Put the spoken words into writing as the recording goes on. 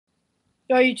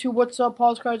Yo, YouTube, what's up?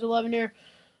 Paul's Cards 11 here.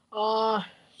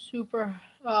 Super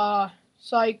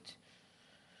psyched.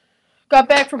 Got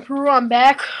back from Peru. I'm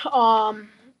back.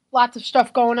 Lots of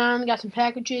stuff going on. Got some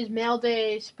packages,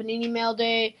 Maildays, Panini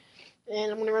Mailday,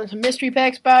 and I'm gonna run some mystery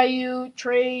packs by you,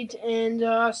 trades, and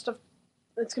stuff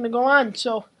that's gonna go on.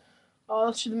 So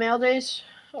let's do the Maildays.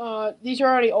 These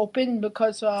are already open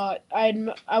because I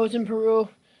was in Peru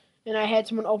and I had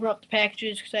someone open up the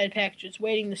packages because I had packages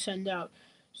waiting to send out.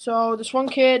 So this one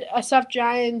kid,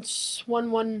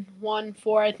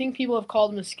 SFGIANTS1114, I think people have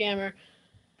called him a scammer.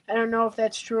 I don't know if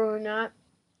that's true or not,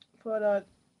 but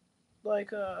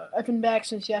I've been back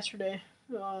since yesterday.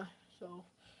 So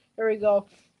there we go.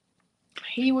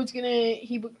 He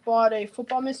bought a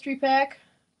football mystery pack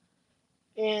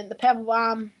and the Pebble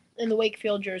Bomb and the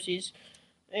Wakefield jerseys,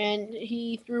 and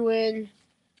he threw in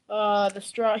the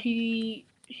straw. He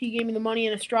gave me the money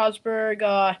in a Strasburg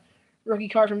rookie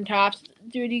card from Topps.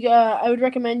 Dude, I would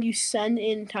recommend you send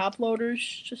in top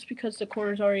loaders just because the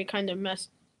corner's already kind of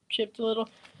chipped a little.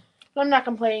 But I'm not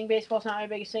complaining. Baseball's not my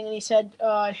biggest thing. And he said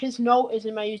his note is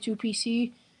in my YouTube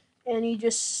PC, and he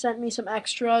just sent me some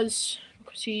extras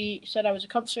because he said I was a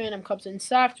Cubs fan. I'm Cubs in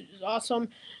stock, which is awesome.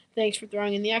 Thanks for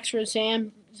throwing in the extras.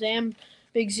 Zam,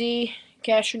 Big Z,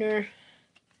 Cashner,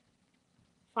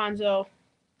 Fonzo,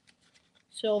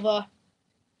 Silva,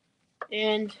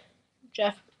 and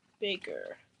Jeff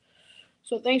Baker.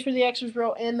 So thanks for the extras,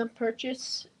 bro, and the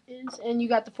purchases, and you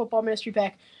got the football mystery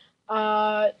pack.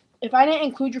 If I didn't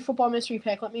include your football mystery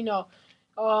pack, let me know.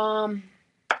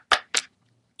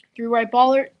 Three Right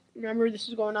Baller. Remember, this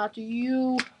is going out to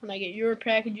you when I get your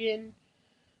package in.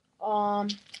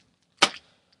 And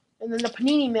then the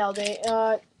Panini Mailday.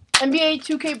 NBA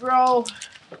 2K Bro.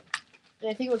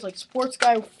 And I think it was like Sports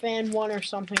Guy Fan 1 or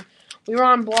something. We were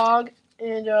on blog,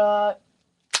 and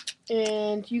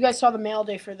you guys saw the mail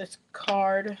day for this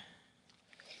card.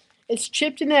 It's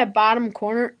chipped in that bottom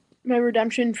corner. My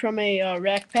redemption from a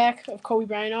rack pack of Kobe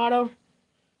Bryant auto.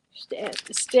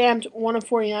 Stamped 1 of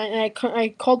 49. And I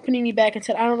called Panini back and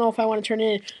said, I don't know if I want to turn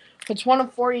it in. If it's 1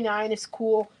 of 49, it's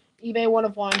cool. eBay 1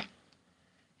 of 1.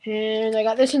 And I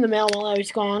got this in the mail while I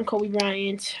was gone. Kobe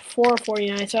Bryant, 4 of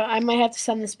 49. So I might have to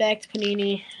send this back to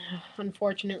Panini,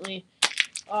 unfortunately.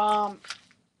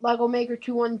 Lego Maker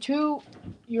 212.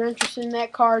 You're interested in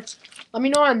that card? Let me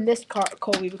know on this card,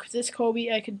 Kobe, because this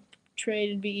Kobe I could trade.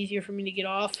 It'd be easier for me to get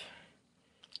off.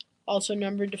 Also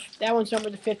numbered. That one's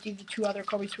numbered to 50. The two other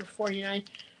Kobe's were 49,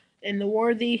 and the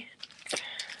Worthy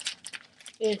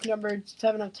is numbered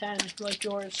 7 of 10, like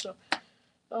yours. So,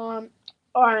 and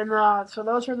so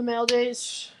those are the mail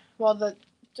days. Well, the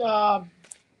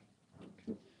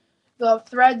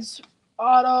Threads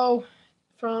auto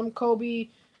from Kobe,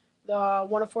 the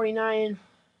 1 of 49,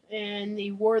 and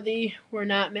the Worthy were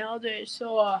not mail days.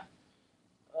 So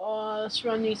let's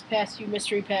run these past few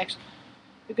mystery packs.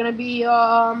 They're gonna be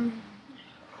 $8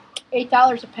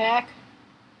 a pack.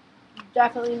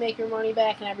 Definitely make your money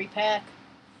back in every pack.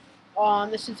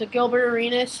 This is a Gilbert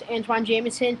Arenas, Antoine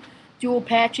Jameson, dual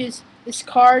patches. This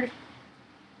card,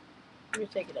 let me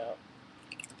take it out.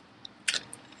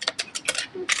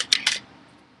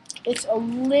 It's a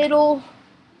little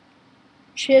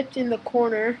chipped in the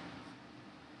corner.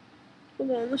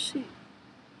 Hold on, let's see.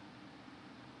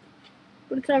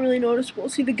 But it's not really noticeable.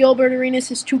 See, the Gilbert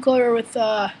Arenas is 2-color with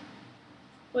 1,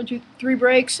 2, 3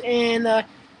 breaks, and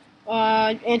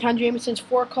Anton Jameson's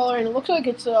 4-color, and it looks like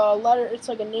it's a letter. It's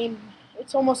like a name.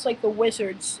 It's almost like the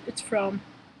Wizards. It's from.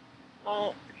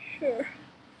 Here,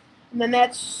 and then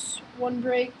that's 1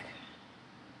 break,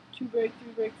 2 break,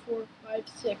 3 break, 4, 5,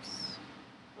 6.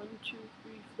 1, 2,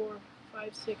 3, 4,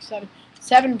 5, 6, 7.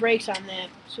 7 breaks on that.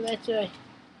 So that's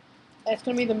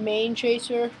gonna be the main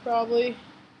chaser probably.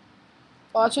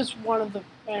 Well, it's just one of the,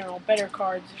 I don't know, better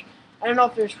cards. I don't know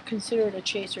if there's considered a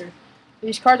chaser.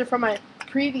 These cards are from my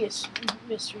previous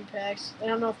mystery packs. I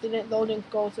don't know if those didn't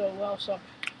go so well, so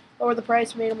lower the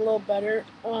price, made them a little better.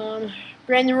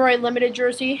 Brandon Roy limited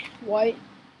jersey, white,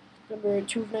 number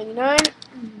 2 of 99.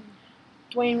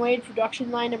 Dwayne Wade production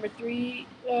line, number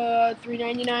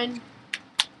 399.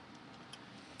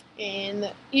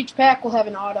 And each pack will have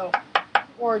an auto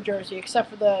or a jersey, except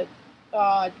for the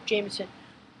Jameson.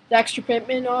 Dexter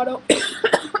Pittman auto.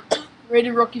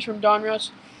 Rated rookies from Donruss.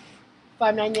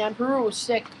 $5.99. Peru was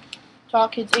sick.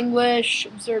 Talk Kids English.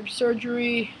 Observed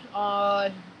surgery.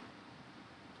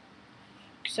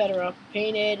 Etc.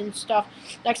 Painted and stuff.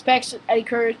 Next pack's Eddie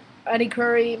Curry,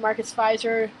 Marcus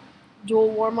Pfizer, dual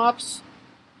warm-ups.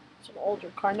 It's an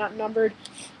older card, not numbered.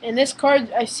 And this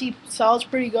card I see sells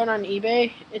pretty good on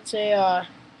eBay. It's a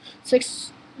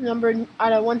 6 numbered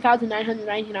out of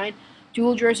 1,999.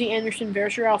 Dual jersey Anderson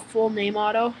Varejao full name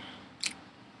auto.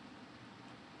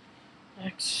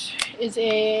 Next is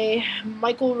a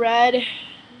Michael Red.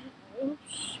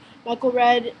 Oops. Michael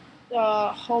Red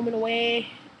home and away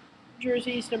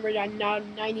jerseys, number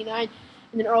 99.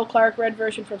 And then Earl Clark red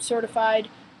version from Certified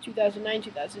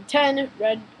 2009-2010.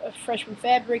 Red freshman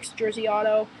fabrics jersey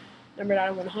auto, numbered out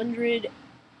of 100.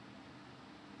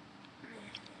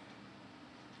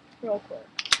 Earl Clark.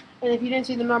 And if you didn't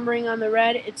see the numbering on the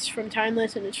red, it's from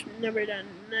Timeless and it's numbered on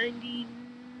 90.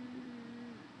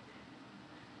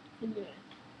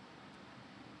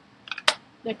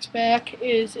 Next back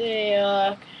is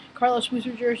a Carlos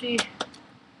Boozer jersey,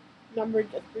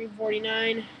 numbered to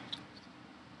 349.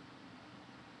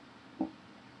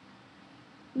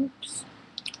 Oops.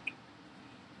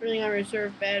 Running on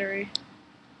reserve battery.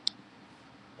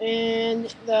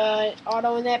 And the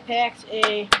auto in that pack's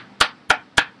a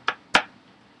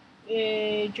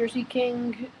Jersey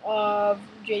King of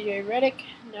JJ Redick,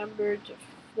 numbered to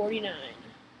 49.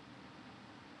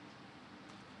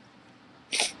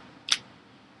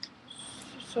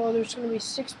 So there's going to be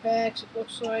 6 packs, it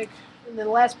looks like. And then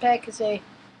the last pack is a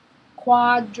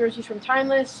quad jerseys from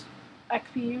Timeless.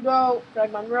 XP Udo,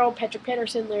 Greg Monroe, Patrick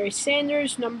Patterson, Larry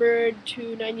Sanders, numbered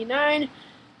 299.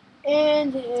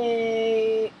 And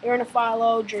a Aaron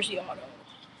Afalo jersey auto,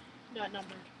 not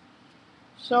numbered.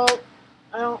 So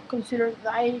I consider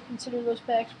those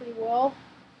packs pretty well.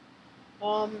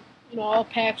 You know, all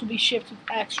packs will be shipped with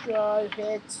extra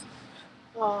hits,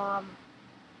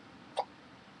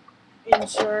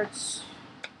 inserts,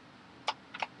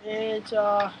 and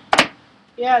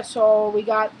yeah. So we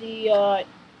got the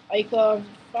Eichler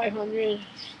 500.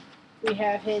 We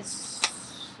have his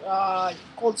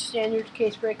gold standard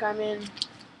case break I'm in.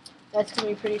 That's gonna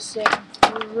be pretty sick.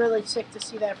 I'm really sick to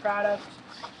see that product.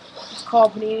 It's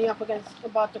called Panini up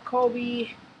about the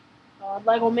Kobe.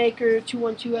 Lego Maker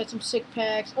 212 has some sick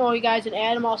packs. Oh, you guys, and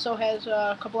Adam also has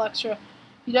a couple extra.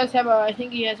 He does have I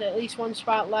think he has at least one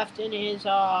spot left in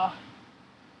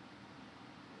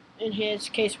his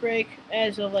case break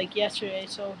as of like yesterday,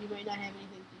 so he might not have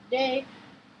anything today.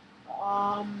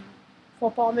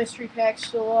 Football mystery pack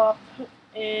still up,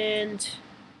 and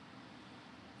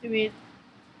I mean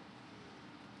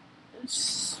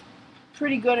it's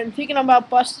pretty good. I'm thinking about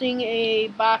busting a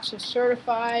box of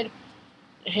Certified.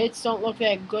 The hits don't look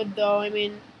that good though. I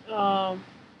mean, I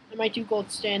might do gold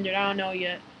standard. I don't know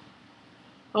yet.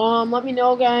 Let me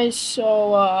know, guys.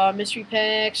 So mystery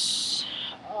packs.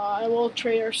 I will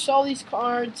trade or sell these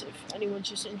cards if anyone's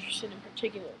just interested in a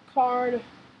particular card.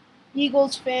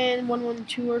 Eagles fan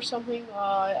 112 or something.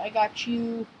 I got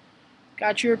you.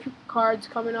 Got your cards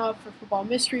coming up for football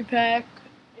mystery pack,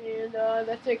 and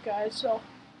that's it, guys. So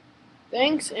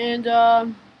thanks, and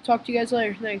talk to you guys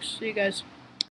later. Thanks. See you guys.